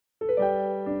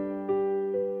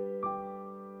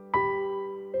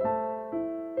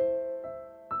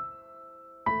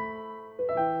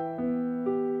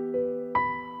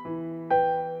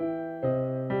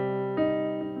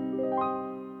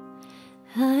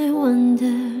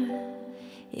wonder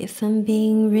if I'm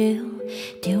being real.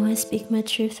 Do I speak my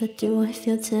truth or do I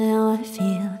feel to how I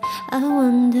feel? I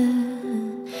wonder,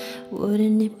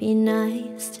 wouldn't it be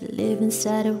nice to live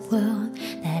inside a world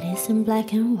that isn't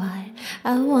black and white?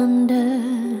 I wonder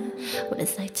what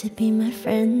it's like to be my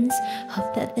friends.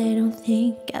 Hope that they don't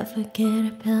think I forget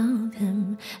about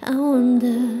them. I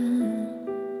wonder,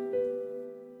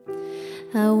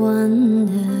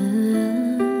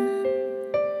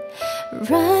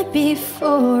 right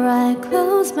before I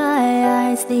close my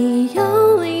eyes, the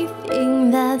only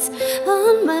thing that's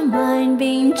on my mind,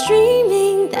 been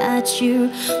dreaming that you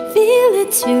feel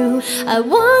it too. I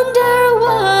wonder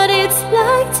what it's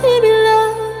like to be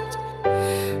loved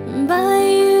by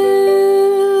you.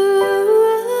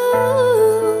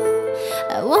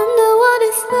 I wonder what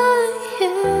it's like.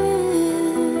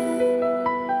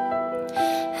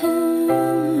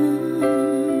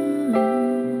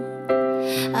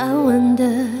 I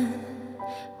wonder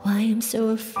why I'm so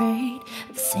afraid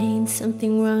of saying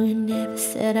something wrong. I never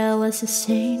said I was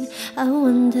insane. I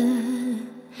wonder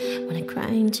when I cry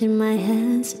into my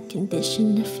hands, a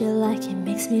condition I feel like it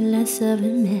makes me less of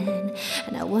a man.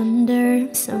 And I wonder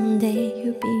if someday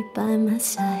you'll be by my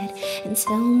side and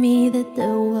tell me that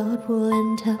the world will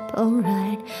end up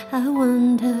alright. I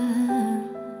wonder,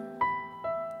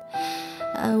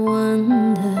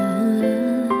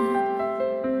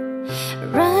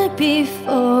 right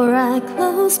before I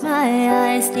close my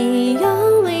eyes, the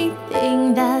only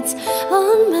thing that's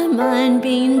on my mind,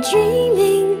 been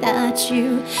dreaming that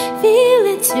you feel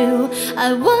it too.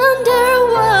 I wonder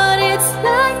what it's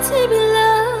like to be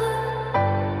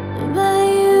loved by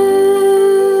you.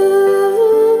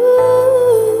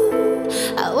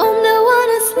 I wonder what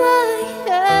it's like.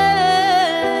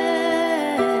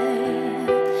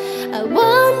 I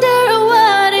wonder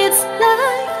what it's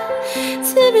like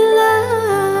to be loved.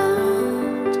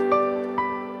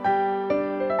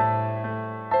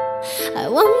 I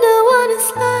wonder what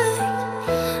it's like.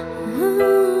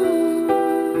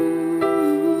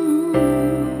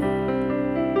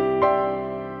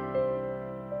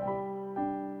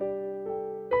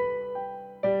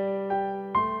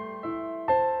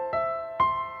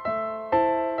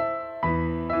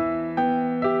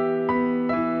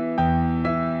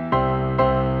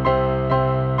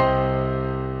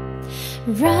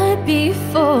 Right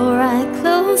before I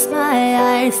close my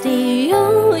eyes, the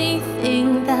only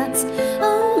thing that's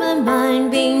on my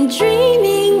mind, been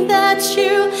dreaming that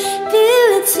you feel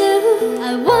it too.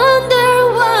 I wonder